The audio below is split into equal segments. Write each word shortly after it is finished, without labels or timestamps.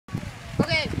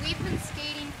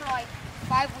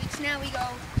5 weeks now. We go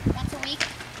once a week.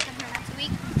 We come here once a week,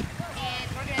 and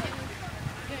we're gonna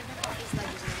do all these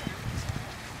ledges right now.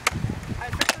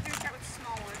 Alright, first we're gonna start with a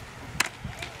small one.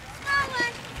 Small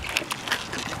one.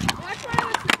 Watch one of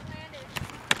us not land it.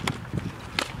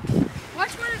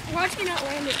 Watch me not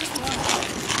land it. Just one.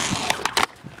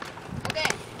 Okay,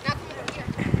 now come over here.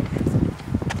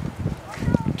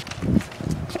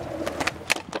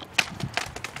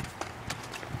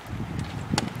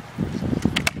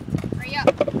 Hurry up.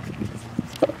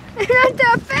 Not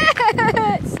that fast!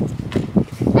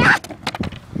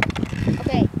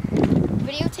 Okay,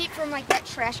 videotape from like that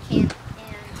trash can and.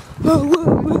 Whoa, whoa,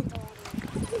 whoa.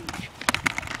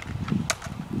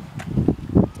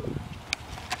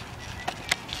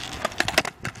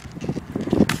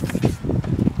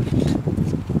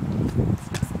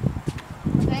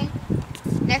 Okay,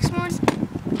 next one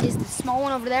is the small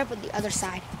one over there, but the other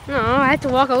side. No, I have to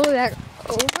walk over that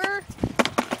over.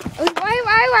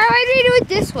 Why do we do it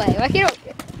this way? Why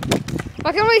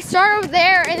can't we start over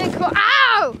there and then go?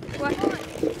 Ow!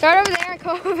 Start over there and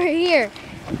go over here.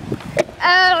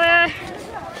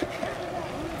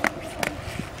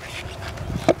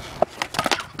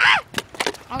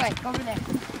 Okay, go over there.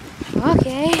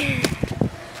 Okay.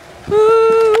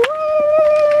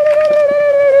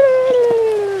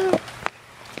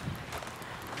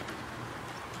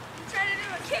 Try to do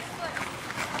a kickflip.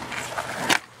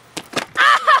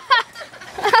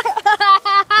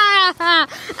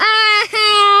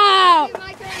 Ow!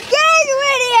 Get you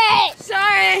idiot!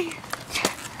 Sorry.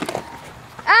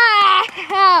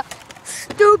 Ah!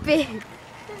 Stupid.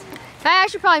 I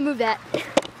should probably move that. It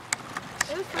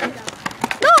was fun though.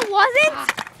 No, it wasn't.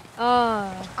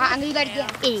 Oh. I'm gonna do that again.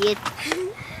 Idiot.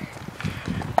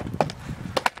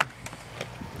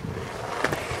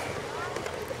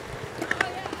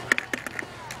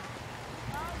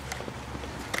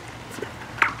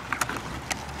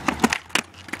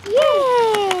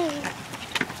 Yay!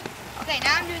 Okay,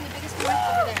 now I'm doing the biggest one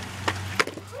over there.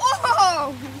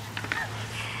 Oh!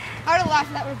 I would have laughed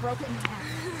if that would have broken in half.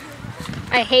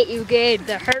 I hate you, Gabe.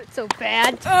 That hurt so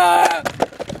bad.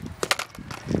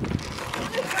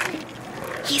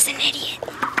 He's an idiot.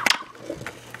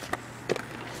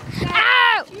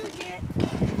 Ow!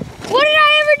 What did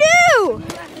I ever do?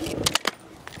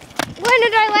 When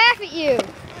did I laugh at you?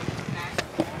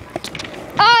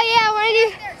 Oh yeah, when did you?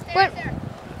 Stay What? there.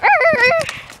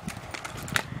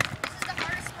 This is the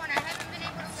hardest one. I haven't been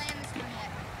able to land this one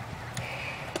yet.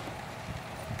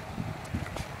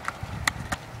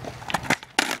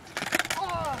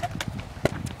 Oh.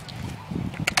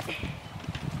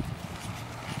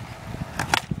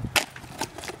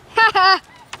 Haha!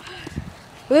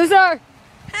 Loser!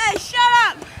 Hey, shut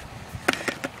up!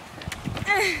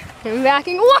 I'm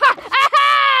backing.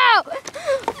 Ow!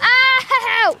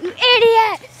 Ow! You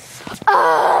idiot!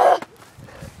 Oh!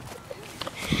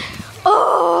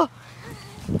 Oh!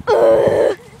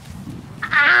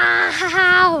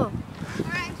 Ow!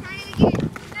 Alright, I'm trying it again.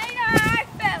 I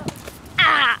fell.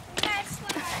 Ah! That's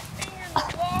what my fingers are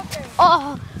walking.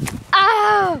 Oh!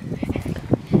 Ow!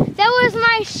 That was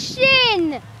my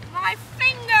shin! My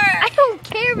finger! I don't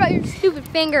care about your stupid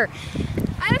finger.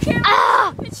 I don't care about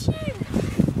Ah! the chin.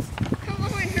 Come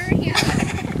on, hurry up.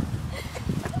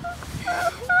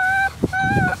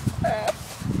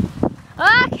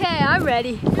 Okay, I'm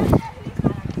ready.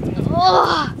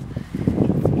 Oh!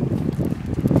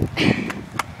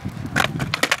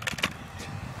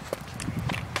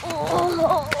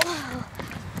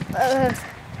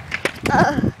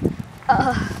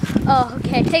 Oh,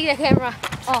 okay, take the camera.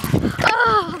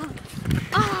 Oh.